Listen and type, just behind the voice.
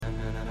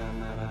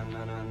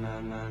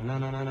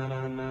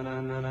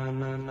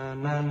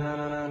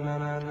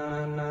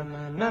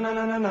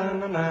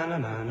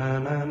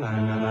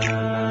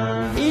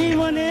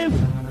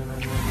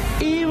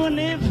Even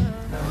if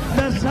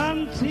the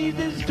sun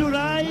ceases to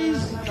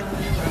rise,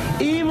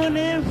 even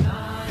if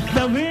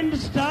the wind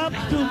stops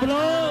to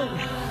blow,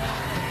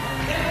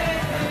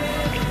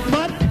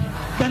 but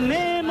the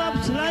name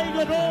of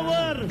Sligo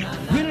Rover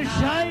will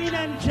shine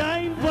and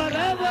shine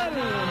forever.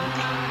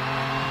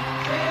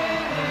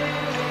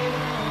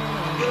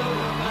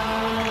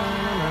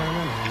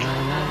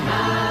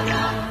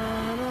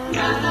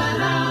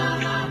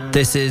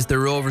 This is the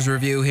Rovers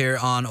review here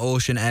on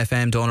Ocean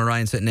FM. Dónal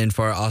Ryan sitting in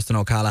for Austin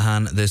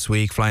O'Callaghan this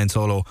week, flying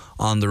solo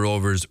on the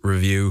Rovers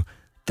review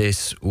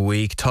this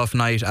week. Tough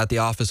night at the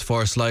office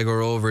for Sligo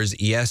Rovers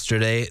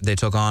yesterday. They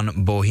took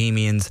on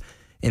Bohemians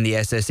in the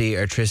SSE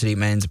Airtricity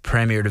Men's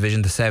Premier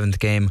Division, the 7th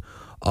game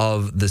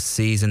of the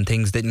season.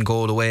 Things didn't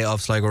go the way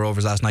of Sligo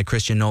Rovers last night.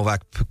 Christian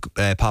Novak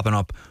popping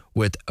up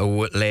with a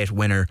late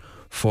winner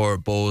for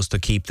Bohs to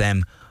keep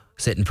them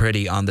sitting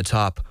pretty on the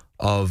top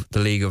of the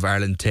League of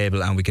Ireland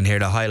table, and we can hear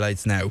the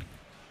highlights now.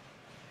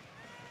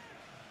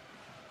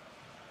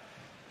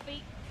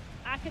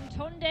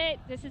 Akintunde,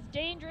 this is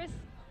dangerous.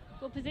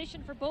 Good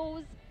position for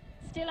Bohs.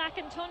 Still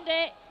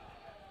Akintunde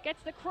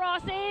gets the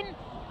cross in.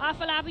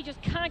 Afolabi just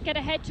can't get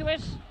ahead to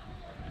it,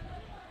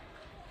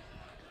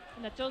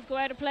 and that does go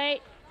out of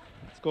play.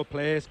 It's good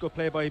play. It's good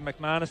play by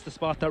McManus to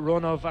spot that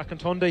run of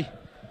Akintunde.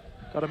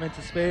 Got him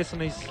into space,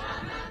 and he's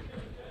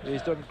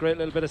done a great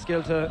little bit of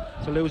skill to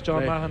lose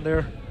John Mahon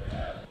there.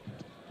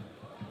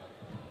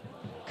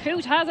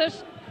 Coote has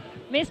it.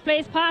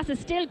 Misplaced pass is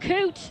still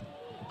Coote.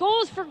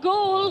 Goes for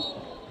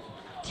goal.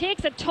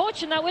 Takes a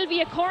touch, and that will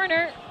be a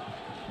corner.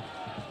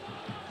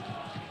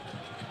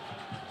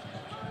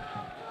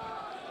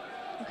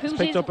 He's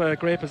picked up a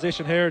great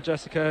position here,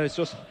 Jessica.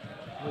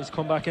 He's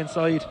come back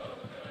inside.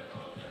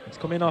 He's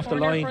come in off the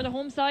line. For the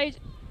home side.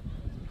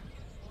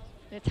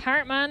 It's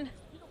Hartman.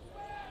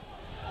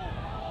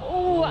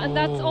 Oh, and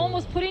that's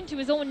almost put into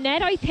his own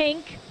net, I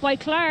think, by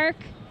Clark.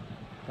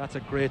 That's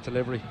a great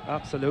delivery.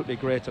 Absolutely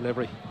great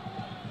delivery.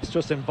 It's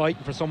just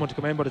inviting for someone to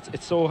come in, but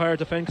it's so hard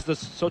to defend because there's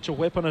such a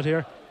whip on it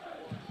here.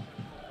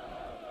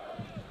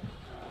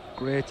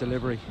 Great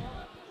delivery.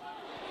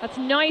 That's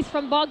nice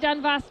from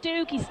Bogdan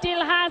Vastuk. He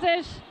still has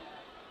it.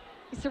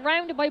 He's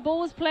surrounded by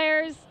Bohs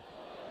players.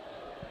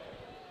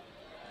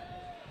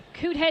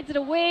 Coote heads it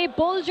away.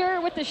 Bulger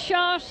with the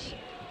shot.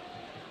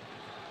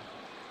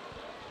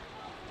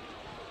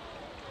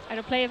 Out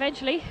of play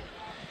eventually.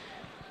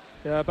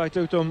 Yeah,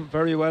 Vastuk done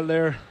very well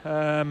there.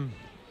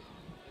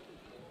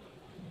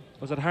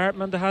 Was it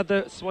Hartman that had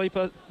the swipe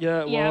at?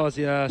 Yeah, it was.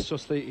 Yeah, it's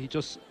just he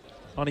just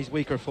on his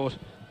weaker foot.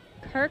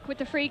 Kirk with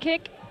the free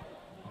kick.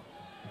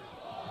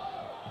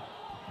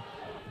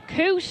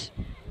 Coote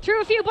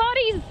through a few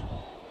bodies.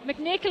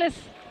 McNicholas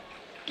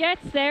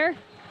gets there.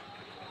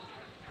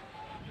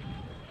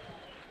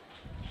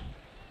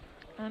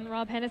 And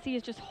Rob Hennessy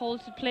has just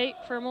halted play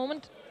for a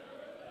moment.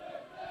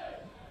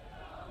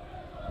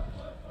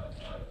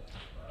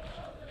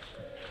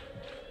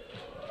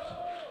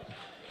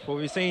 But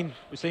we've seen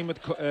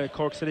with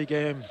Cork City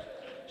game,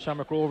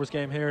 Shamrock Rovers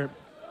game here,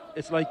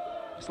 it's like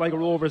a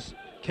Rovers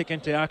kick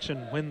into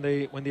action when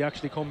they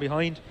actually come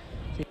behind.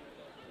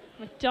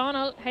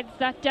 McDonald heads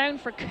that down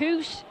for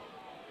Coote.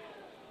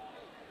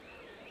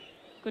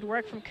 Good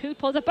work from Coote,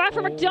 pulls it back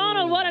for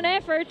McDonald. What an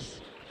effort!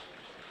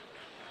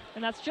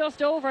 And that's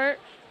just over.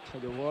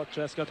 Tell you what,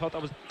 Jessica, I thought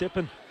that was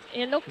dipping.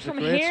 It looked from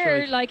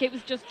here strike. Like it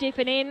was just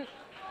dipping in.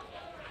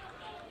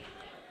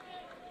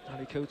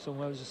 Ali Coote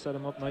somewhere just set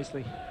him up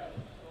nicely.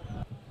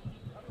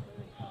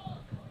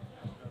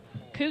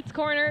 Coote's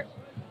corner.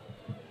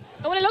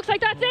 Oh, and it looks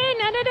like that's in,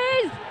 and it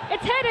is!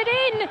 It's headed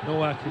in!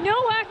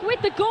 Nowak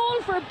with the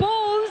goal for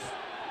Bohs.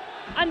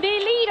 And they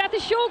lead at the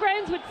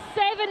Showgrounds with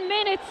 7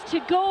 minutes to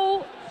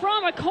go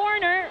from a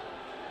corner.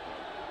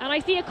 And I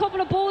see a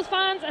couple of Bohs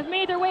fans have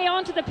made their way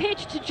onto the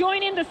pitch to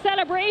join in the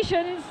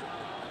celebrations.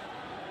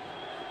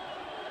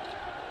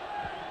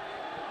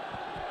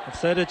 I've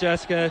said it,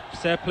 Jessica,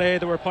 set play,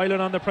 they were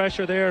piling on the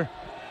pressure there.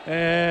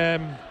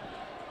 I'd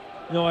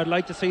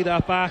like to see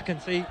that back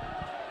and see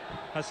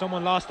has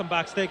someone lost them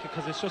back stick,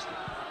 because it's a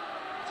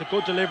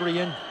good delivery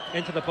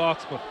into the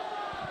box, but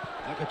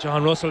look at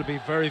John Russell will be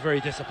very, very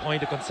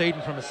disappointed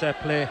conceding from a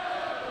set play.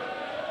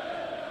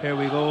 Here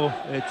we go.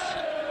 It's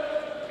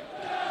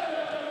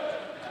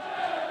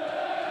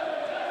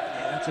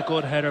a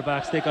good header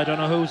back stick. I don't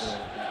know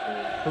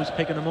who's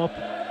picking him up.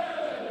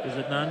 Is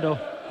it Nando?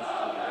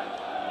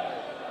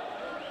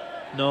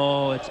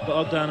 No, it's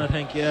Bogdan, I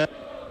think, yeah.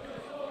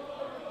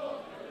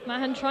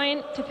 Mahan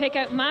trying to pick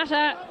out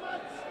Mata.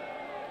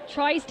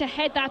 Tries to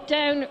head that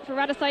down for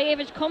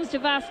Radisajevic. Comes to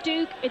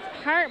Vastuk. It's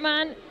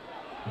Hartman.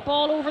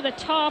 Ball over the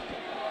top.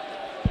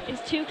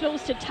 Is too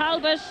close to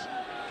Talbot.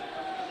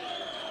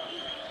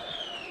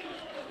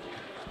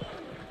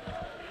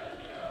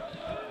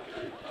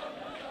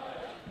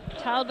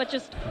 Talbot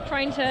just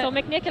trying to... So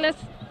McNicholas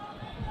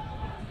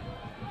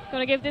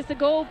going to give this a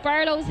go.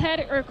 Barlow's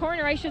head, or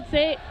corner I should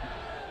say.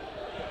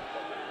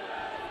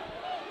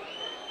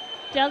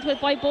 Dealt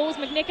with by Bowes.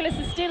 McNicholas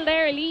is still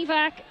there.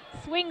 Levac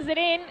swings it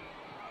in.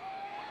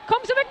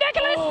 Comes to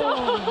McNicholas!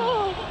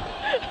 Oh.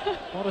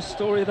 What a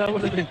story that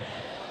would have been.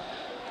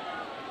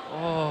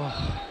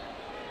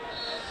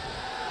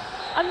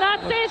 And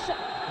that's it.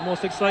 The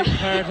most exciting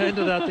part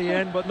ended at the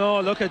end, but no,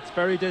 look, it's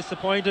very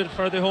disappointed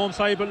for the home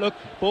side. But look,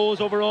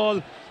 Bowes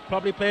overall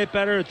probably played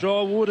better. A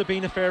draw would have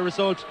been a fair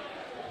result.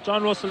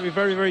 John Russell will be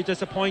very, very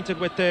disappointed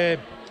with the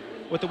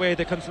way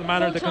the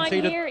manner they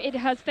conceded. Here it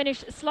has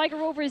finished Sligo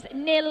Rovers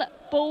 0,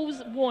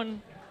 Bowes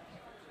 1.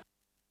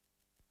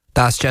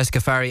 That's Jessica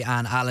Farry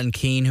and Alan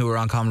Keane, who were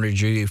on commentary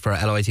duty for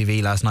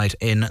LOITV last night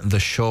in the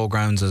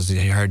Showgrounds. As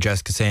you heard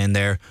Jessica saying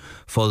there,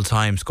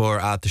 full-time score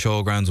at the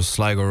Showgrounds was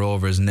Sligo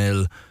Rovers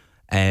 0,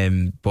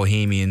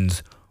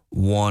 Bohemians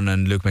 1,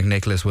 and Luke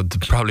McNicholas with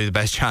probably the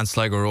best chance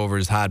Sligo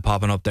Rovers had,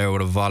 popping up there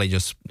with a volley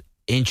just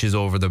inches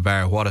over the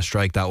bar. What a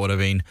strike that would have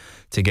been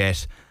to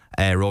get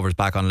Rovers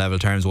back on level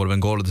terms. Would have been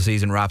goal of the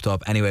season wrapped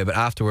up anyway. But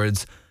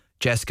afterwards,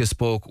 Jessica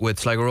spoke with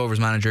Sligo Rovers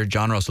manager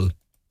John Russell.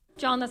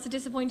 John, that's a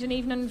disappointing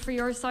evening for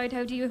your side.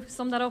 How do you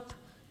sum that up?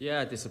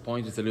 Yeah,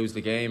 disappointed to lose the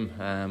game.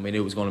 We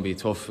knew it was going to be a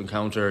tough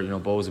encounter. You know,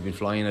 Bowes have been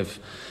flying, have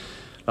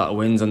a lot of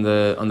wins on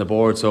the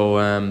board, so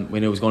we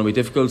knew it was going to be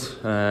difficult.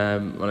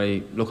 When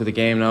I look at the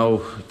game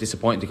now,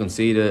 disappointed to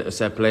concede a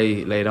set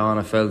play late on.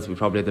 I felt we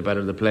probably had the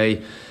better of the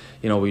play.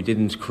 You know, we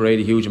didn't create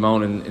a huge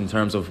amount in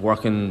terms of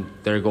working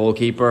their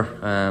goalkeeper,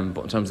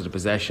 but in terms of the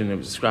possession, it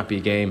was a scrappy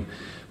game.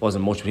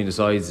 Wasn't much between the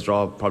sides. The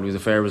draw probably was a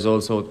fair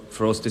result, so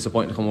for us,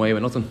 disappointing to come away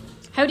with nothing.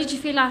 How did you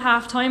feel at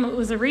half time? It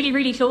was a really,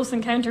 really close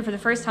encounter for the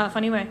first half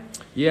anyway.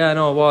 Yeah,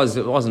 no, it was.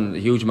 It wasn't a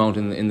huge amount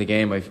in the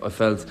game. I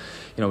felt,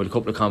 you know, with a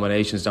couple of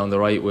combinations down the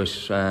right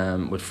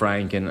with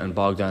Frank and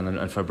Bogdan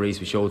and Fabrice,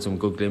 we showed some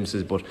good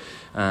glimpses, but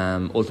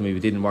ultimately we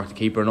didn't work the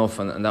keeper enough,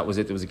 and that was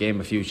it. There was a game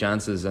of a few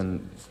chances,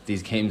 and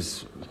these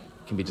games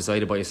can be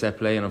decided by a set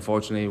play, and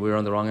unfortunately we were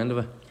on the wrong end of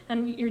it.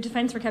 And your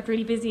defence were kept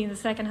really busy in the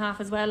second half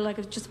as well. Like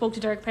I just spoke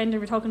to Derek Pender, we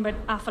were talking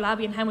about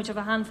Afolabi and how much of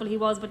a handful he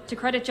was, but to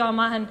credit John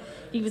Mahon,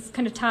 he was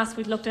kind of tasked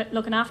with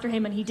looking after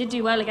him, and he did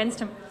do well against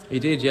him. He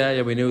did,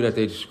 yeah. We knew that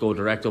they'd go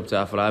direct up to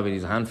Afolabi.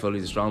 He's a handful,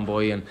 he's a strong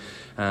boy,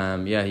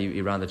 and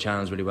he ran the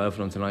challenge really well for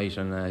them tonight,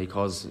 and he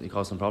caused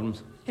some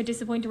problems. How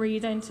disappointed were you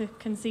then to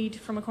concede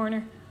from a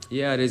corner?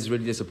 Yeah, it is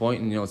really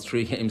disappointing. You know, it's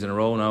 3 games in a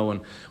row now, and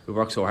we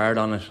worked so hard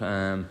on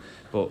it.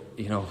 But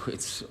you know,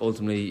 it's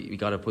ultimately we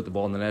got to put the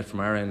ball in the net from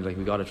our end. Like,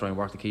 we got to try and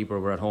work the keeper.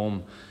 We're at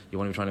home. You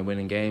want to be trying to win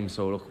in games.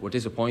 So look, we're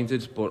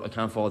disappointed, but I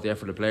can't fault the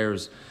effort of the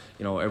players.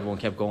 You know, everyone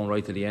kept going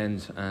right to the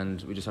end, and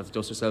we just have to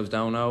dust ourselves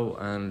down now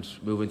and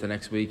move into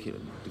next week.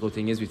 The good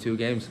thing is we have 2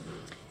 games.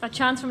 That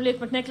chance from Luke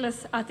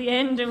McNicholas at the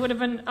end, it would have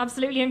been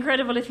absolutely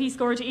incredible if he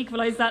scored to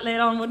equalise that late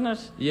on, wouldn't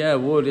it? Yeah,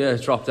 it would. Yeah,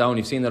 it's dropped down.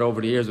 You've seen that over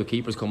the years with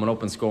keepers coming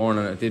up and scoring,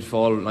 and it did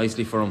fall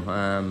nicely for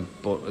him.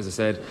 But as I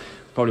said,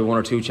 probably 1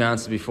 or 2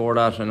 chances before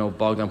that. I know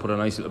Bogdan put a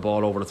nice little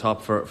ball over the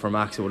top for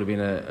Max. It would have been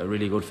a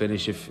really good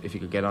finish if he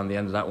could get on the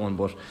end of that one.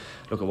 But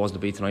look, it wasn't a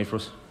beat tonight for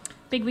us.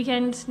 Big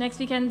weekend next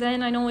weekend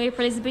then. I know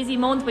April is a busy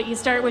month, but you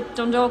start with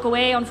Dundalk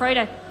away on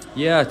Friday.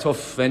 Yeah,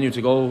 tough venue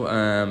to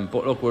go.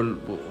 But look,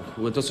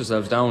 we'll dust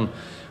ourselves down.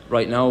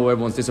 Right now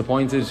everyone's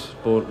disappointed,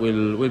 but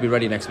we'll be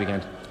ready next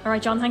weekend.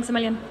 Alright John, thanks a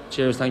million.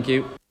 Cheers, thank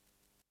you.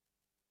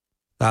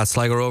 That's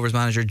Sligo Rovers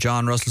manager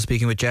John Russell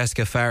speaking with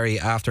Jessica Farry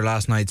after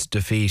last night's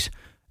defeat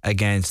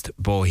against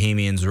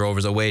Bohemians.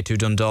 Rovers away to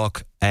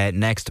Dundalk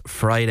next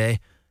Friday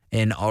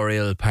in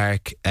Oriel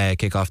Park.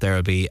 Kick-off there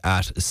will be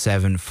at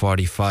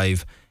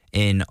 7:45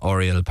 in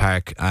Oriel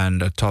Park,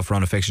 and a tough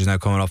run of fixtures now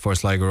coming up for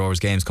Sligo Rovers.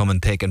 Games coming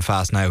thick and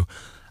fast now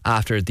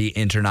after the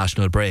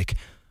international break.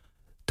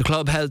 The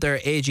club held their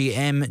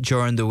AGM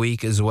during the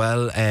week as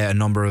well. A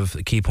number of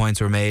key points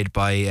were made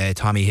by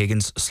Tommy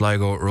Higgins,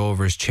 Sligo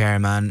Rovers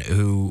chairman,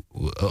 who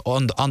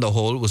on the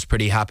whole was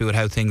pretty happy with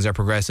how things are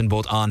progressing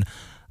both on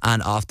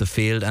and off the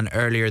field. And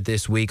earlier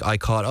this week I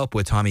caught up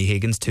with Tommy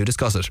Higgins to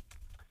discuss it.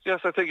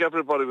 Yes, I think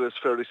everybody was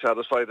fairly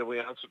satisfied, and we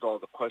answered all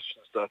the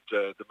questions that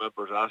the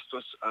members asked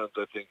us, and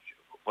I think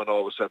when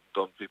all was said and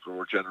done, people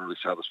were generally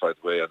satisfied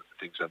the way and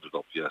things ended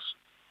up, yes.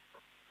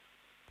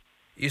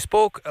 You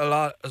spoke a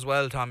lot as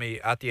well, Tommy,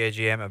 at the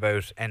AGM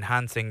about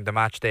enhancing the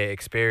match day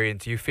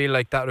experience. You feel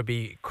like that would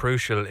be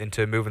crucial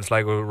into moving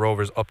Sligo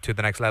Rovers up to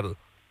the next level?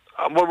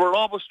 Well, we're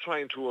always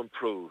trying to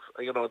improve.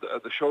 You know,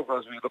 the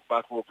Showgrounds, we look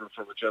back over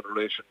from a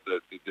generation,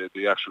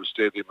 the actual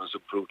stadium has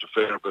improved a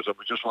fair bit, and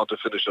we just want to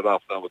finish it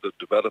off now with the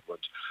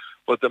development.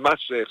 But the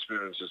match day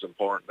experience is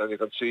important, and you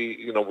can see,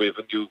 you know, we have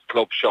a new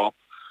club shop,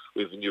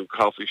 we have a new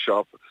coffee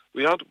shop.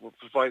 We have to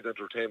provide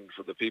entertainment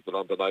for the people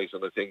on the night,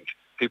 and I think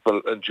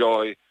people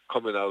enjoy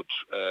coming out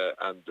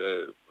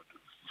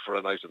for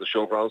a night at the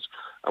Showgrounds,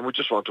 and we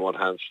just want to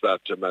enhance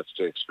that match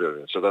day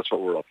experience. So that's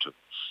what we're up to.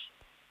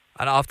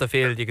 And off the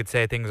field, you could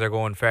say things are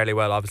going fairly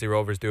well. Obviously,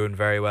 Rovers doing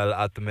very well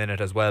at the minute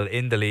as well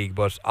in the league,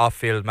 but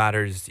off-field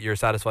matters, you're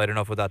satisfied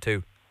enough with that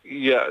too?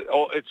 Yeah,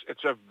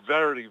 it's a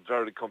very,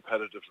 very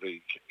competitive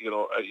league. You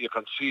know, you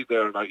can see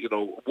there now, you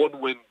know, one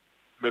win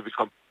maybe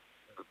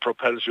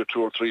propels you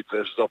 2 or 3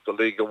 places up the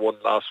league, and one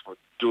loss would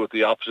do it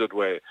the opposite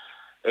way.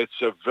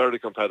 It's a very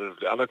competitive,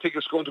 and I think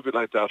it's going to be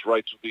like that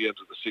right to the end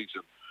of the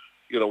season.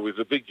 We have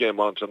a big game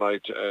on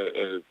tonight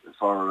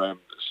for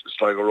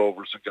Sligo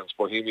Rovers against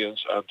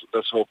Bohemians, and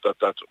let's hope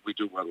that we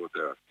do well with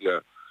there.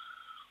 Yeah.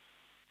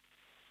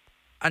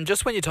 And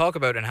just when you talk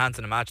about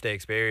enhancing a match day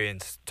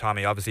experience,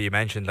 Tommy, obviously you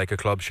mentioned like a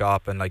club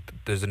shop and like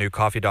there's a new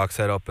coffee dock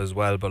set up as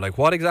well, but like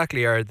what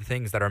exactly are the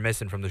things that are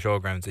missing from the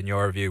Showgrounds in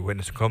your view when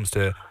it comes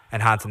to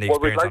enhancing the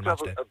experience on match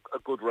day? We'd like to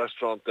have a good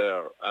restaurant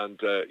there, and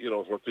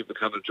where people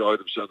can enjoy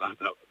themselves.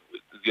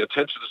 The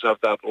intention is to have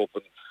that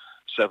open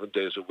 7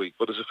 days a week,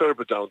 but it's a fair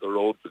bit down the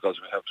road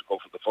because we have to go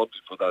for the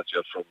funding for that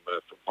yet from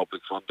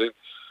public funding.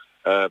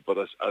 But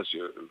as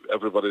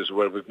everybody is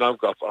aware, we've now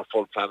got our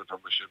full planning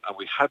permission, and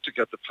we had to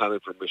get the planning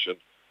permission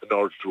in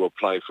order to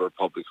apply for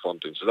public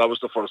funding. So that was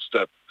the first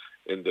step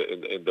in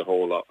the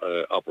whole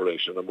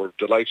operation, and we're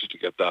delighted to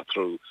get that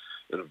through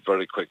in a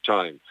very quick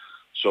time.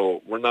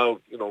 So we're now,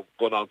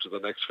 going on to the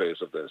next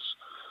phase of this.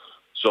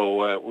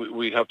 So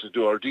we have to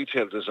do our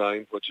detailed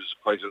design, which is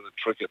quite an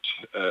intricate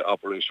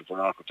operation for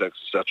architects,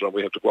 etc. And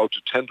we have to go out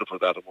to tender for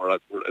that, and we're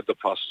in the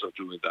process of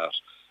doing that,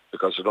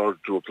 because in order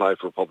to apply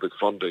for public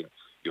funding,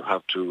 you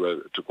have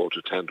to go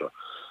to tender.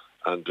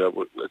 And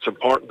it's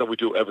important that we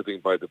do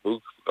everything by the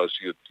book, because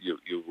you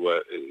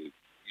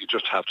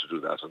just have to do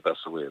that, and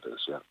that's the way it is.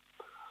 Yeah.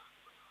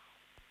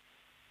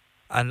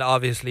 And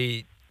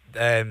obviously,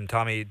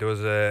 Tommy, there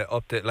was a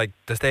update, like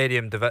the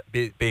stadium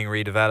being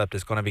redeveloped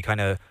is going to be kind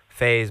of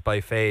phase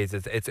by phase.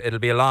 It's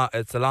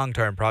a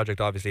long-term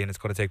project, obviously, and it's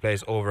going to take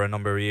place over a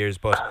number of years.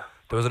 But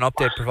there was an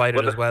update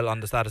provided as well on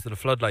the status of the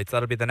floodlights.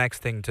 That'll be the next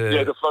thing to.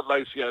 Yeah, the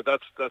floodlights. Yeah,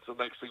 that's the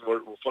next thing.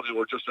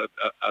 We're just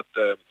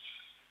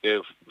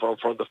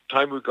from the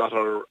time we got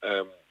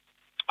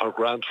our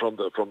grant from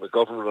the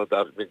government, and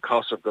that,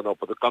 costs have gone up,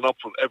 but they've gone up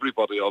for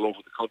everybody all over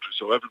the country.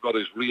 So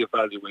everybody's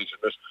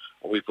reevaluating it,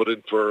 and we put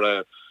in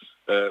for.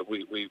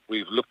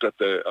 We've looked at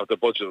the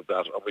budget of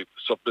that, and we've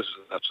submitted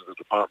that to the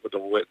department,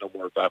 and we're waiting on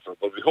word back from it.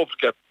 But we hope to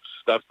get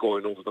that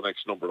going over the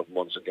next number of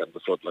months and getting the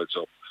floodlights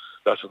up.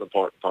 That's an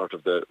important part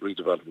of the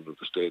redevelopment of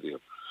the stadium.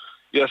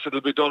 Yes,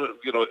 it'll be done.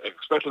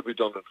 Expect it'll be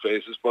done in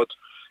phases. But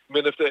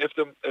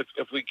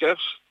if we get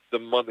the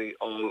money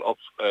all up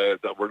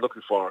that we're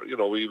looking for,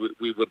 we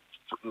would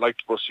like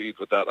to proceed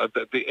with that. And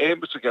the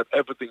aim is to get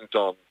everything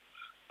done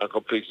and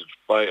completed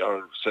by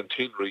our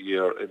centenary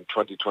year in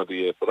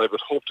 2028. But I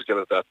would hope to get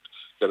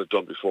it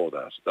done before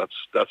that.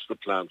 That's the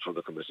plan for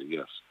the committee.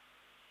 Yes.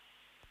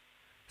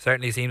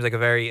 Certainly seems like a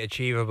very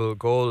achievable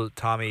goal,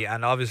 Tommy.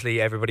 And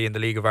obviously, everybody in the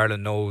League of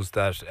Ireland knows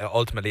that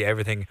ultimately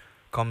everything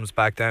comes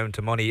back down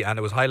to money. And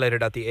it was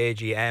highlighted at the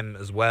AGM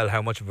as well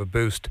how much of a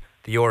boost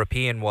the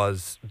European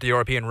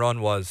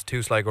run was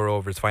to Sligo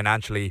Rovers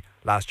financially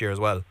last year as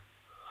well.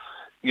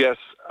 Yes,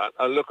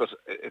 and look,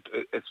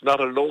 it's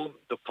not alone.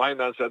 The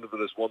finance end of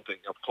it is one thing,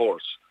 of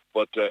course,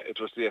 but it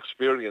was the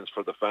experience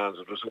for the fans.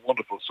 It was a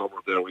wonderful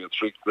summer there. We had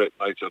 3 great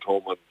nights at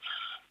home and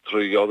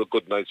 3 other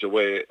good nights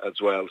away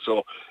as well.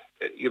 So,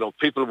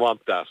 people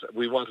want that.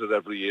 We want it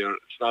every year.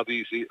 It's not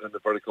easy in a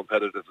very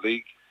competitive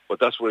league, but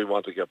that's where we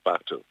want to get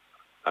back to.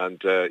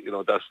 And,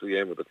 that's the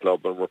aim of the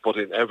club, and we're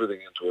putting everything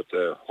into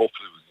it.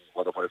 Hopefully we can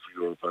qualify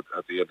for Europe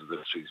at the end of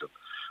this season.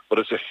 But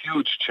it's a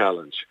huge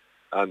challenge.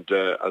 And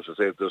as I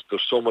say,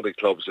 there's so many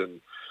clubs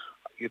in.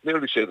 You'd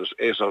nearly say there's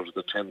 8 out of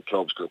the 10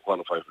 clubs could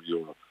qualify for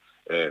Europe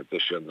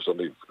this year, and there's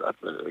only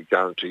a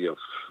guarantee of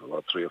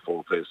 3 or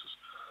 4 places.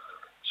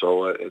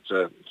 So it's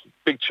a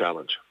big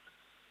challenge.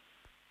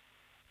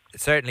 It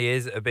certainly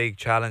is a big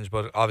challenge,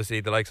 but obviously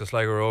the likes of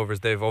Sligo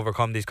Rovers, they've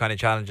overcome these kind of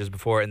challenges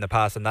before in the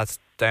past, and that's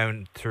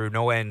down through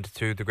no end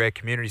to the great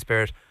community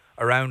spirit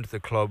around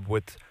the club,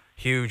 with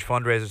huge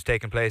fundraisers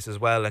taking place as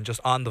well. And just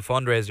on the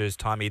fundraisers,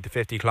 Tommy, the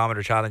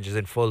 50-kilometre challenge is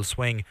in full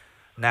swing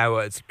now.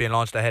 It's been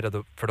launched ahead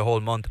of for the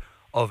whole month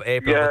of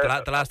April. Yeah,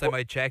 but the last time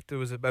I checked, there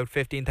was about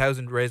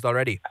 15,000 raised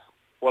already.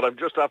 Well, I'm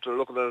just after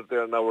looking at it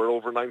there now. We're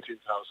over 19,000.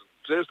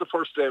 Today's the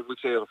first day, we'd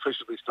say it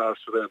officially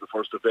starts today, the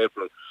 1st of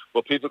April,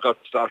 but people got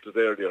started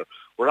earlier.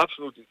 We're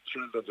absolutely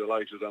thrilled and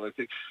delighted, and I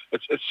think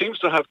it seems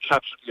to have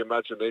captured the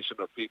imagination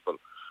of people.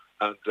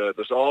 And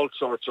there's all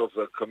sorts of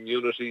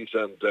communities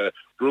and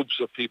groups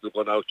of people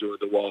going out doing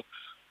the walk.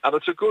 And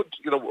it's a good,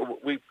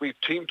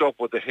 we've teamed up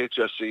with the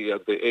HSE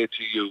and the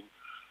ATU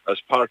as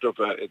part of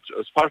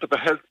a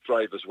health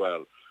drive as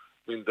well.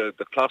 I mean, the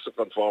clocks have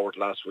gone forward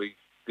last week.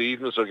 The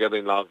evenings are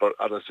getting longer,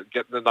 and it's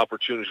getting an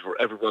opportunity for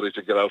everybody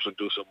to get out and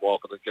do some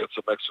walking and get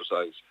some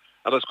exercise.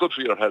 And it's good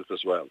for your health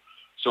as well.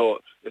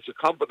 So it's a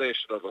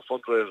combination of a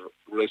fundraiser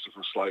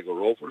for Sligo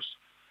Rovers,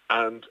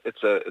 and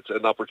it's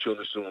an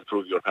opportunity to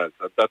improve your health.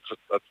 And that's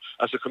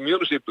as a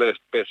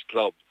community-based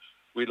club,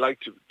 we like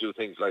to do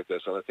things like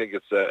this, and I think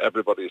it's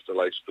everybody is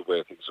delighted the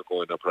way things are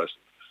going at present.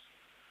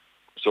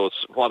 So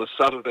it's a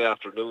Saturday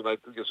afternoon. I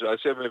think I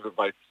say maybe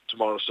by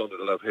tomorrow Sunday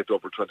it'll have hit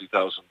over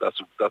 20,000.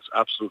 That's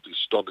absolutely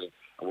stunning,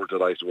 and we're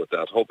delighted with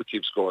that. Hope it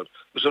keeps going.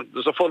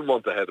 There's a fun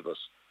month ahead of us,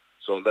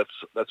 so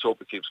let's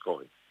hope it keeps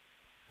going.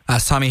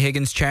 As Tommy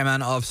Higgins,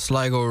 chairman of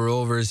Sligo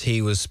Rovers,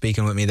 he was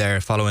speaking with me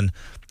there following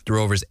the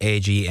Rovers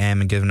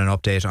AGM and giving an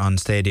update on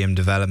stadium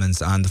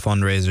developments and the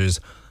fundraisers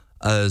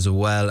as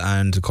well,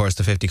 and of course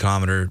the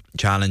 50-kilometre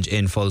challenge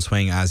in full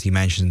swing. As he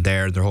mentioned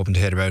there, they're hoping to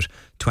hit about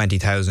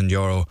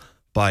 €20,000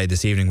 by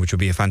this evening, which would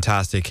be a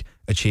fantastic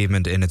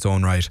achievement in its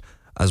own right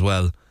as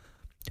well.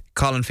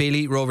 Colin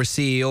Feehily, Rovers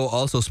CEO,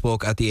 also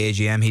spoke at the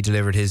AGM. He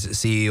delivered his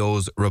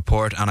CEO's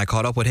report, and I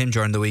caught up with him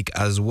during the week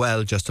as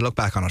well, just to look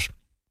back on it.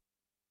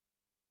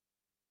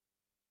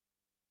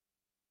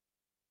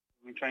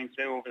 We're trying to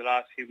do over the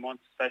last few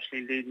months,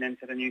 especially leading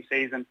into the new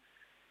season,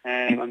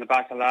 on the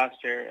back of last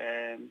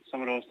year.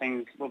 Some of those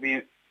things will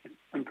be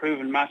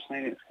improving match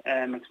night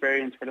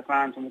experience for the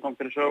fans when they come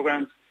to the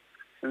showgrounds.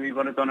 And we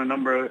would have done a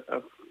number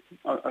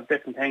of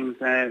different things.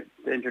 The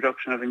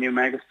introduction of a new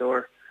mega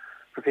store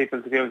for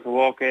people to be able to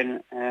walk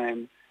in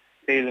and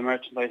feel the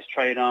merchandise,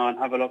 try it on,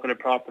 have a look at it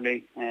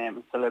properly.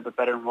 It's a little bit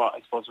better than what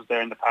I suppose was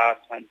there in the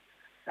past when it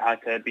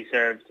had to be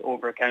served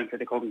over a counter.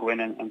 They couldn't go in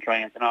and try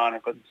anything on. I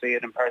couldn't see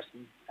it in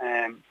person.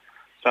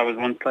 So that was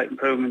one slight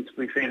improvement.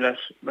 We feel that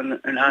will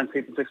enhance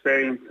people's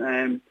experience.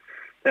 Then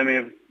we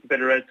have a bit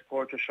of Red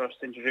Supporters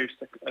Trust introduced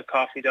a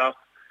coffee dock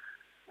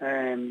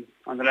on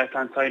the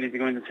left-hand side as you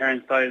go into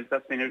turnstiles.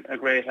 That's been a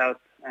great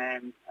help.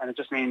 And it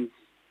just means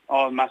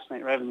all match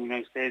night revenue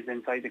now stays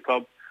inside the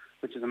club,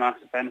 which is a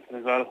massive benefit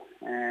as well.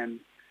 And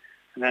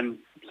then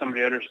some of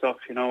the other stuff,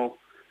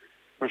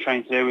 we're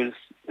trying to do is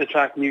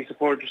attract new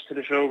supporters to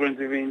the showgrounds.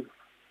 We've been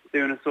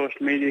doing a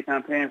social media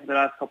campaign for the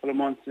last couple of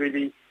months,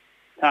 really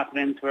tapping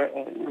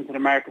into the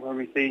market where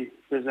we see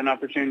there's an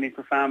opportunity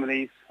for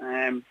families.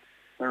 We're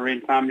a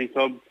real family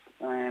club,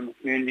 a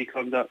community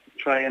club that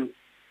try and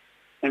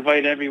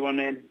invite everyone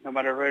in, no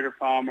matter where they're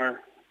from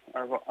or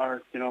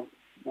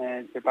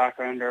their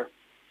background or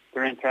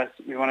their interest.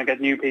 We want to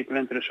get new people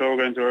into the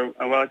showgrounds who are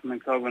a welcoming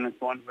club, and it's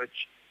one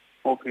which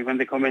hopefully when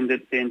they come in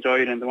they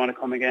enjoy it and they want to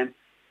come again.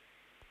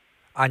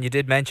 And you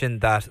did mention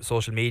that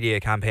social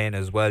media campaign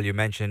as well. You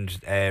mentioned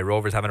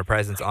Rovers having a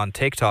presence on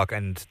TikTok,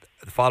 and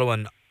the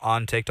following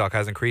on TikTok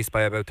has increased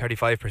by about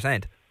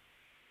 35%.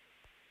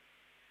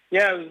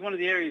 Yeah, it was one of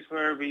the areas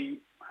where we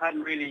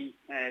hadn't really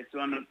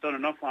done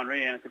enough on,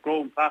 really, and it's a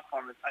growing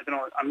platform. I don't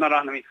know, I'm not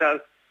on it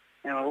myself,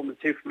 I wasn't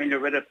too familiar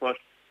with it, but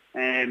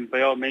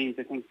by all means,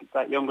 I think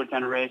that younger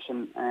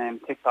generation,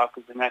 TikTok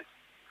is the next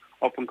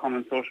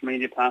up-and-coming social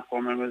media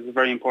platform, and it was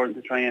very important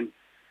to try and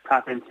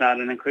tap into that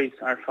and increase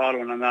our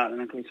following on that and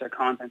increase our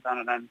content on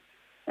it.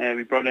 And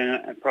we brought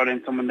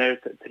in someone there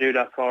to do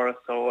that for us.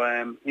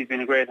 So he's been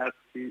a great help.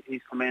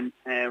 He's come in.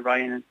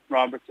 Ryan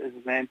Roberts is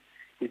his name.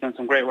 He's done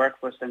some great work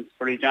for us since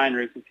early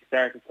January since he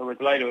started. So we're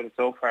delighted with it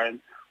so far, and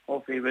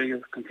hopefully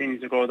we'll continue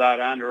to grow that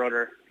and our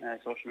other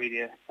social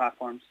media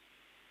platforms.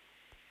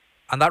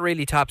 And that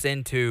really taps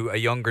into a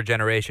younger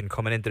generation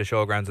coming into the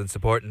showgrounds and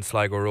supporting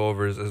Sligo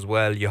Rovers as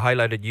well. You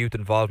highlighted youth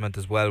involvement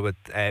as well with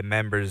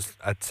members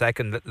at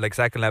second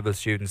level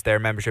students. Their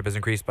membership has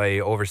increased by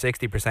over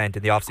 60%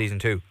 in the off season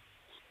too.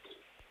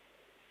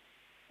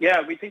 Yeah,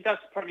 we think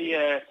that's probably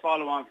a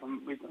follow on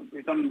from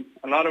we've done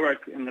a lot of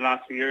work in the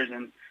last few years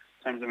in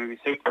terms of maybe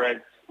Super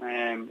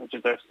Reds, which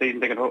is their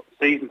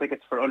season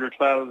tickets for under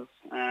 12s,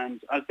 and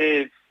as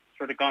they've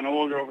sort of got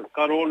older over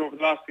the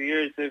last few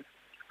years, they've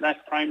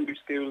left primary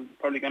school,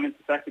 probably gone into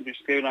secondary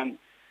school, and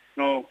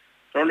they're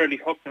already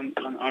hooked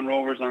on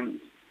Rovers, and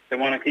they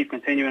want to keep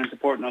continuing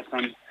supporting us,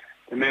 and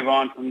to move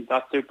on from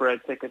that Super Red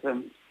ticket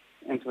and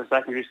into a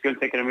secondary school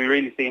ticket. And we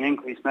really see an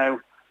increase now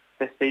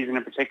this season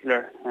in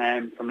particular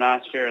from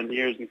last year and the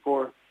years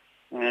before.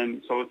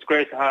 So it's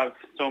great to have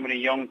so many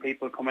young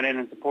people coming in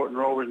and supporting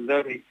Rovers, and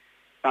they'll be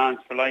fans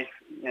for life,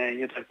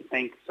 you'd have to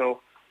think. So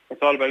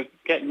it's all about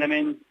getting them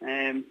in,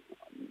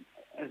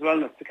 as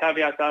well as to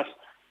caveat that,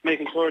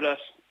 making sure that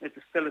it's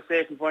still a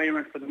safe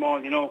environment for them all.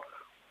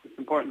 It's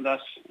important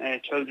that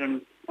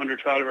children under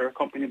 12 are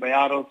accompanied by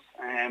adults,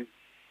 and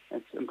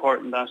it's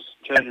important that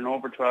children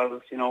over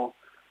 12,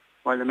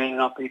 while they may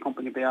not be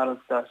accompanied by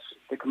adults, that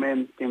they come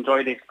in, they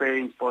enjoy the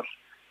experience, but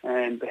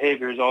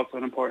behaviour is also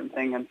an important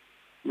thing. And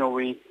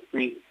we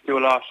do a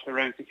lot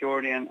around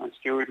security and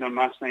stewarding on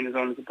match night as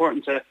well. It's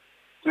important to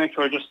make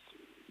sure just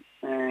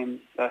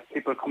that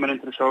people coming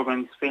into the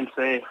showgrounds feel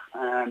safe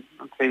and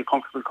feel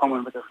comfortable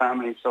coming with their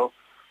families. So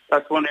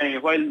that's one area.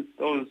 While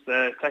those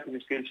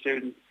secondary school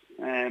students,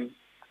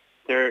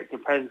 their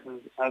presence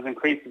has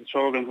increased in the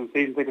showgrounds and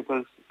season tickets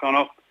has gone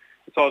up,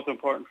 it's also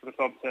important for the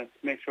club to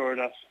make sure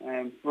that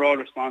we're all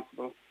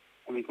responsible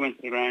and we come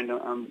into the ground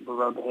and we're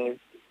well behaved.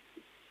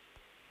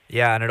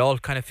 Yeah, and it all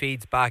kind of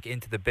feeds back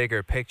into the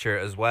bigger picture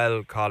as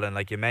well, Colin.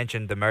 Like you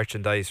mentioned, the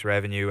merchandise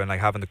revenue and like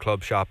having the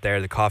club shop there,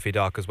 the coffee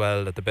dock as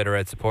well that the Bitter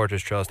Red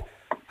Supporters Trust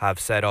have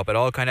set up. It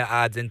all kind of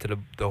adds into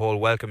the whole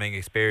welcoming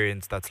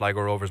experience that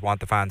Sligo Rovers want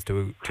the fans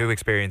to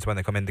experience when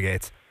they come in the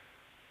gates.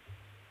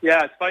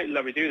 Yeah, it's vital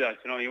that we do that.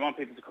 You want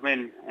people to come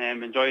in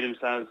and enjoy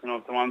themselves.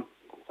 If they want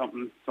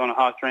something, if they want a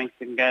hot drink,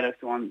 they can get it.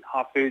 If they want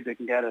hot food, they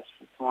can get it.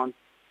 If they want,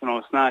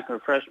 a snack or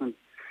refreshment.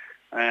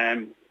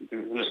 There's a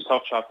little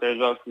tuck shop there as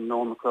well from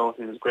Noel McCrow,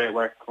 who does great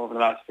work over the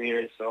last few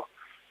years. So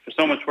there's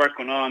so much work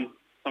going on.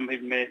 Some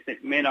people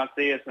may not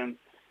see it, and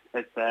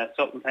it's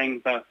subtle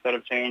things that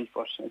have changed,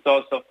 but it's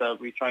all stuff that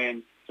we try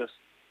and just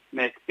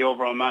make the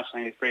overall match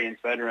night experience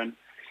better. And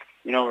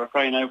we're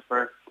crying out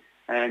for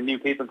new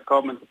people to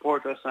come and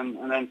support us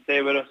and then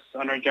stay with us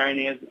on our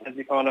journey, as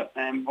we call it,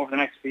 over the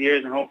next few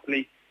years, and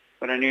hopefully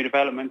with our new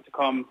development to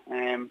come,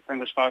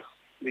 fingers crossed,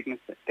 we can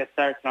get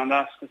started on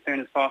that as soon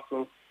as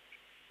possible,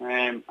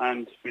 and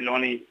we'll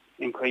only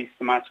increase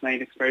the match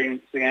night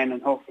experience again,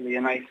 and hopefully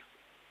a nice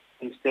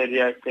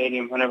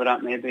stadium, whatever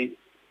that may be.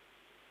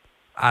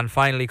 And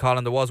finally,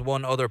 Colin, there was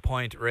one other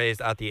point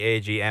raised at the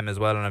AGM as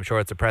well, and I'm sure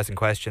it's a pressing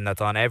question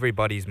that's on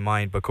everybody's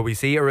mind, but could we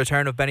see a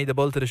return of Benny the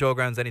Bull to the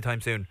Showgrounds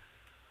anytime soon?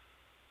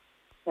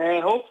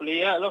 Hopefully,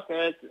 yeah. Look,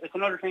 it's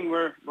another thing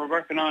we're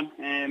working on.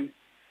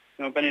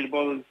 Benny the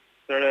Bull has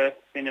sort of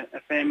been a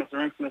famous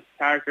or infamous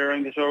character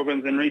around the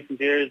Showgrounds in recent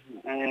years,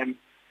 and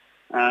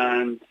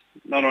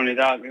not only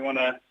that, we want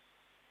to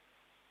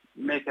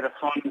make it a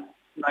fun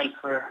night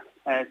for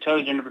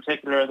children in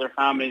particular, their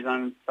families,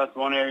 and that's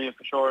one area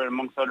for sure,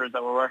 amongst others,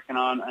 that we're working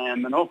on.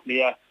 And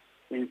hopefully,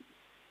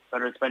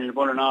 whether it's Benny the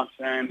Bull or not,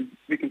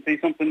 we can see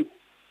something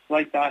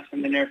like that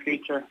in the near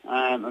future.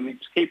 And we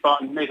just keep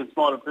on making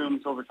small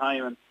improvements over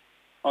time, and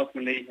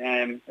ultimately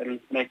it'll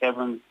make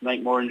everyone's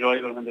night more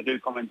enjoyable when they do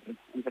come into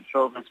the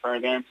Showgrounds for our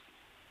games.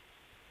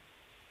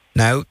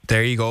 Now,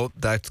 there you go.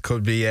 That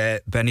could be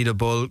Benny the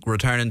Bull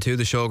returning to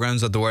the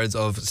Showgrounds, at the words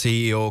of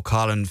CEO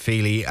Colin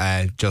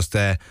Feehily. Just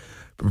a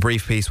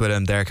brief piece with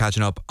him there,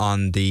 catching up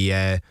on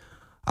the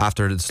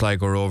after the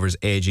Sligo Rovers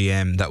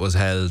AGM that was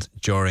held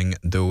during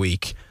the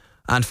week.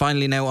 And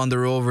finally, now on the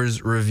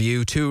Rovers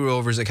review, 2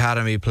 Rovers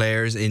Academy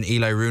players in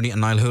Eli Rooney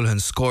and Niall Houlihan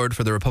scored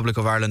for the Republic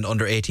of Ireland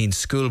under-18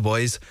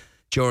 schoolboys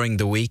during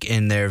the week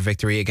in their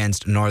victory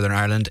against Northern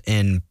Ireland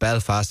in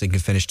Belfast. They can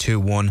finish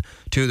 2-1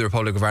 to the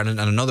Republic of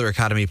Ireland. And another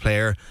Academy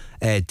player,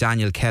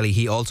 Daniel Kelly,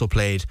 he also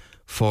played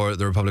for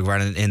the Republic of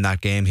Ireland in that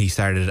game. He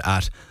started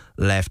at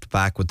left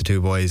back with the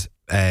 2 boys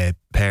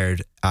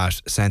paired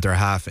at centre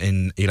half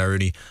in Eli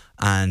Rooney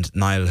and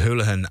Niall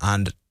Houlihan.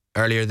 And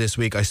earlier this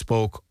week I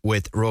spoke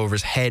with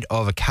Rovers head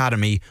of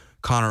Academy,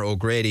 Conor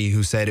O'Grady,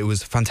 who said it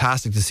was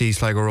fantastic to see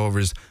Sligo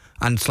Rovers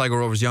and Sligo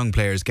Rovers young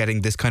players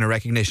getting this kind of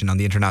recognition on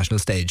the international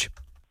stage.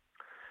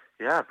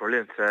 Yeah,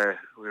 brilliant.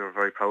 We were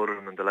very proud of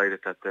them and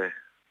delighted that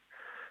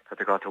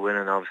they got to win,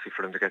 and obviously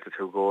for them to get the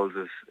 2 goals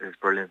is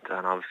brilliant,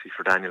 and obviously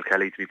for Daniel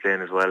Kelly to be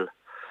playing as well,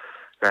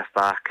 left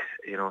back,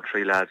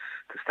 3 lads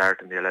to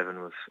start in the 11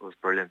 was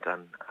brilliant,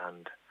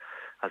 and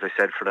as I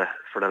said, for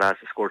the lads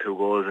to score 2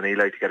 goals and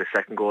Eli to get a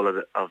second goal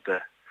of the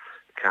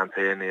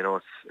campaign,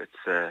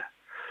 it's a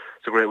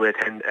great way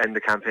to end the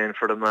campaign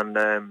for them, and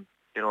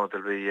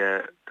they'll be.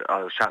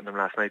 I was chatting to them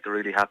last night. They're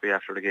really happy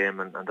after the game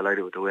and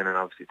delighted with the win. And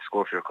obviously, to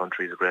score for your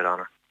country is a great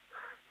honour.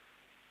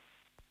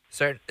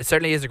 It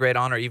certainly is a great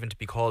honour, even to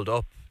be called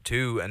up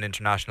to an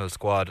international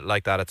squad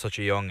like that at such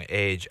a young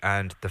age.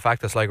 And the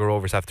fact that Sligo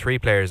Rovers have 3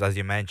 players, as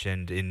you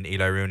mentioned, in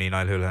Eli Rooney,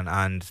 Niall Houlihan,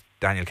 and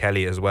Daniel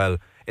Kelly as well,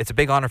 it's a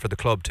big honour for the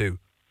club too.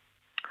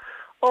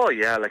 Oh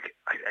yeah,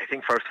 I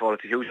think first of all,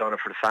 it's a huge honour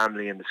for the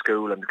family and the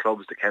school and the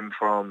clubs they came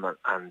from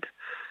and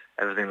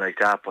everything like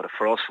that. But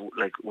for us,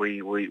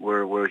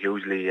 we're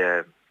hugely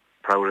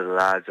proud of the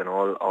lads and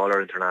all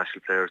our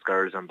international players,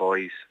 girls and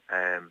boys.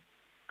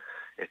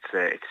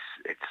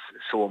 It's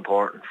so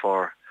important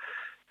for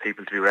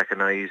people to be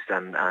recognised,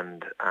 and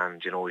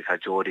we've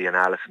had Jodie and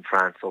Alice in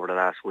France over the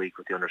last week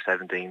with the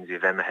under-17s.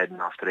 You've Emma heading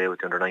off today with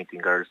the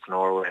under-19 girls to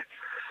Norway.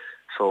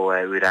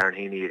 So we had Aaron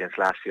Heaney against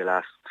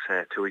Latvia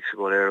 2 weeks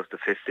ago there of the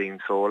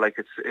 15. So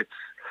it's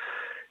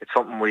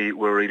something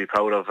we're really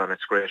proud of, and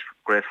it's great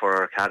for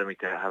our academy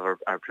to have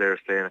our players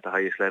playing at the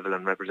highest level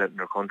and representing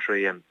their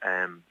country, and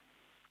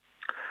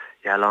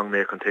long may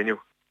it continue.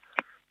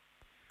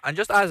 And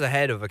just as a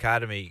head of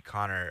academy,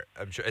 Conor,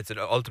 I'm sure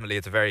ultimately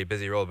it's a very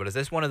busy role, but is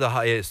this one of the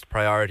highest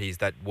priorities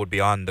that would be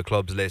on the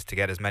club's list, to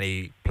get as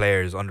many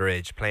players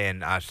underage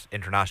playing at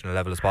international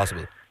level as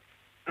possible?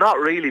 Not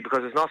really,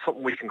 because it's not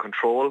something we can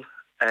control.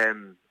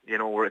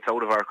 It's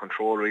out of our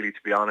control, really,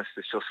 to be honest.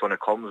 It's just when it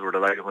comes, we're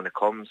delighted when it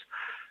comes.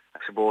 I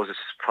suppose it's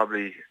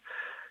probably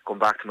going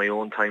back to my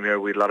own time here.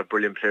 We had a lot of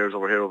brilliant players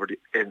over here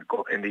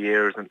in the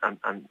years,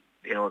 and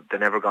they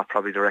never got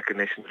probably the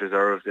recognition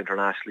deserved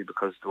internationally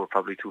because they were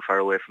probably too far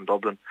away from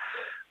Dublin.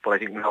 But I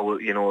think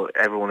now,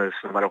 everyone is,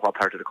 no matter what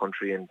part of the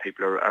country, and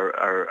people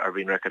are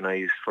being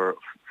recognised for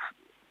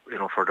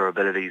their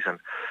abilities. And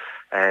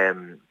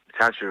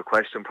to answer your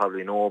question,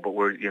 probably no. But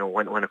we're,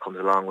 when it comes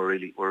along, we're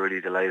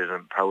really delighted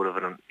and proud of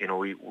it, and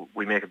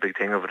we make a big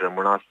thing of it, and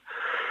we're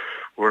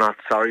not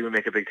sorry we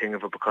make a big thing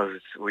of it, because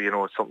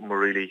it's something we're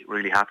really,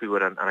 really happy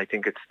with. And I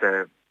think it's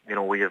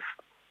we have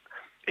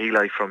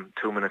Eli from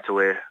 2 minutes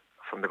away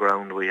from the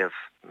ground. We have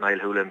Niall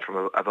Houlihan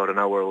from about an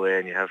hour away,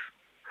 and you have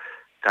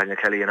Daniel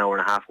Kelly an hour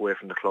and a half away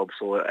from the club.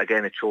 So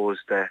again, it shows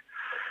the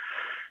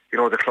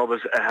club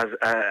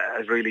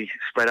has really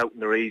spread out in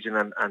the region,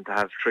 and to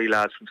have 3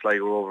 lads from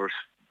Sligo Rovers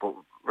but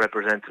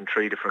representing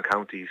 3 different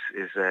counties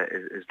is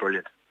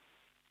brilliant.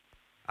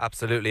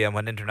 Absolutely, and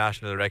when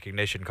international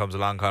recognition comes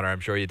along, Conor,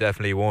 I'm sure you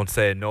definitely won't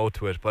say no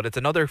to it. But it's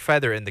another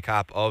feather in the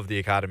cap of the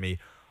academy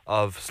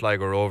of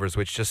Sligo Rovers,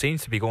 which just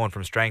seems to be going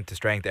from strength to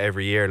strength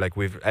every year. Like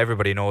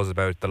everybody knows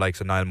about the likes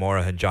of Niall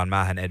Morahan, John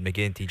Mahan, Ed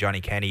McGinty,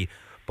 Johnny Kenny,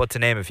 but to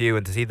name a few,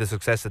 and to see the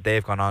success that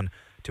they've gone on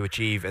to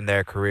achieve in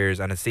their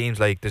careers, and it seems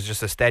like there's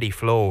just a steady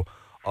flow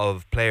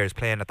of players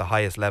playing at the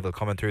highest level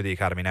coming through the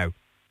academy now.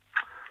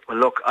 Well,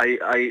 look,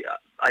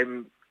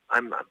 I'm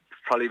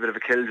probably a bit of a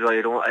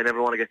killjoy. I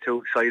never want to get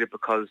too excited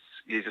because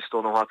you just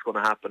don't know what's going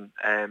to happen.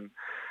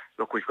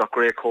 Look, we've got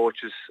great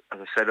coaches, as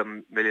I said a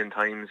million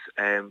times.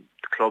 The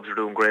clubs are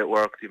doing great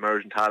work. The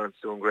emerging talent's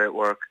doing great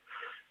work.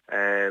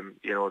 The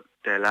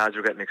lads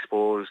are getting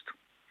exposed.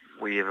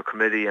 We have a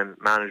committee and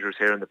managers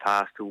here in the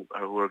past who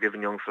are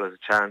giving young fellas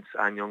a chance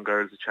and young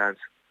girls a chance.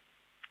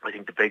 I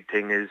think the big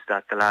thing is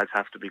that the lads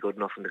have to be good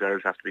enough and the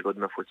girls have to be good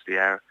enough, which they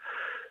are.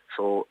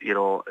 So,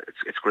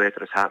 it's great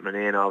that it's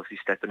happening. Ian obviously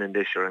stepping in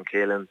this year, and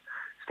Colin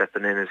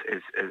stepping in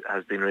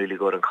has been really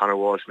good. And Conor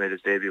Walsh made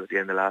his debut at the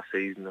end of last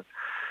season. And,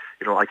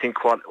 I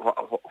think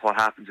what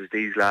happens is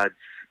these lads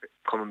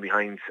coming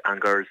behind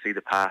and girls see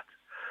the path,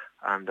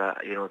 and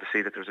to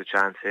see that there's a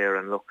chance here.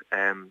 And look,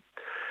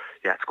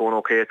 it's going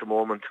okay at the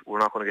moment. We're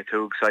not going to get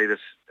too excited.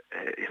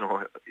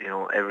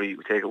 We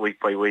take it week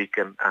by week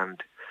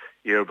and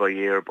year by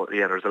year. But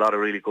yeah, there's a lot of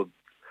really good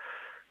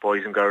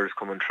boys and girls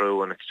coming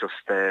through, and it's just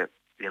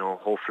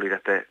hopefully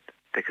that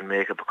they can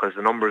make it, because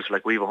the numbers,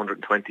 like, we have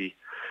 120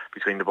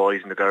 between the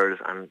boys and the girls,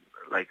 and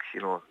the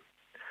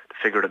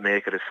figure that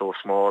make it is so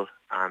small,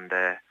 and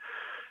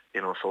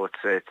so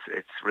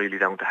it's really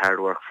down to hard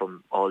work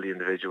from all the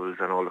individuals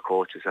and all the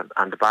coaches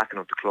and the backing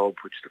of the club,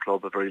 which the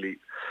club have really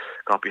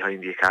got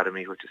behind the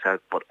academy, which has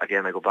helped. But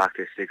again, I go back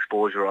to the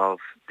exposure of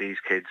these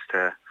kids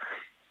to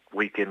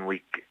week in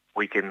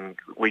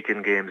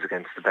games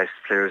against the best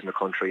players in the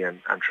country,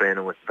 and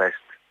training with the best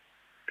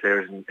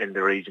players in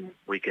the region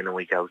week in and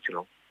week out.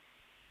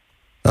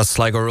 That's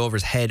Sligo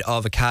Rovers head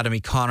of academy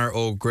Conor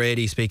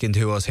O'Grady speaking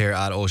to us here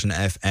at Ocean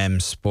FM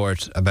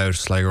Sport about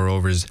Sligo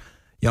Rovers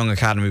young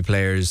academy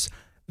players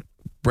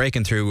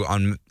breaking through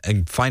on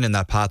and finding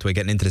that pathway,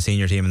 getting into the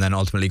senior team, and then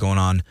ultimately going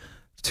on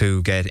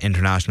to get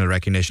international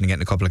recognition and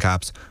getting a couple of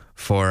caps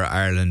for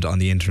Ireland on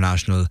the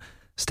international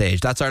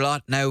stage. That's our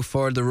lot now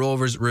for the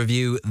Rovers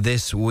review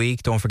this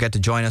week. Don't forget to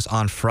join us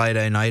on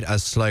Friday night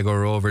as Sligo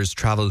Rovers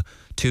travel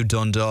to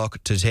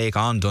Dundalk to take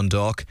on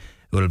Dundalk.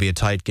 It will be a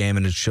tight game,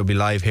 and it should be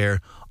live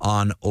here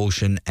on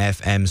Ocean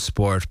FM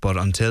Sport. But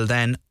until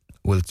then,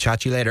 we'll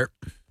chat to you later.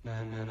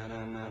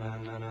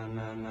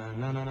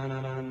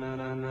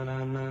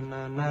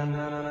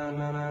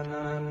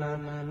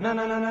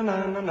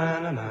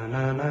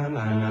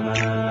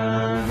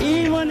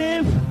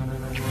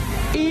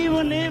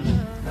 Even if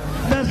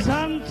the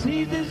sun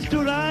ceases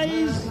to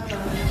rise,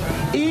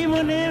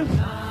 even if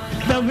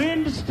the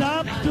wind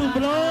stops to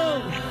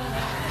blow,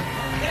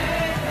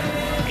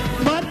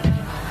 but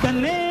the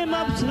name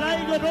of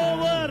Sligo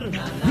Rover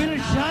will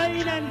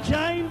shine and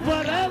shine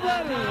forever.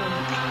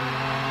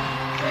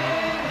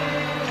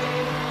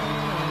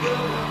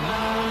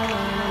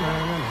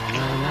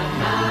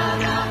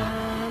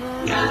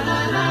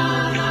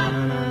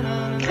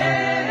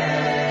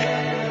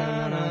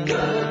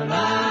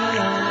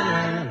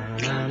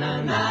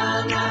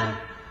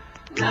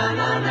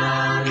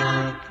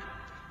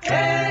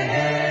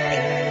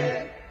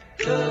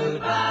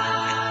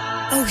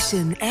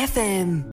 Ocean FM.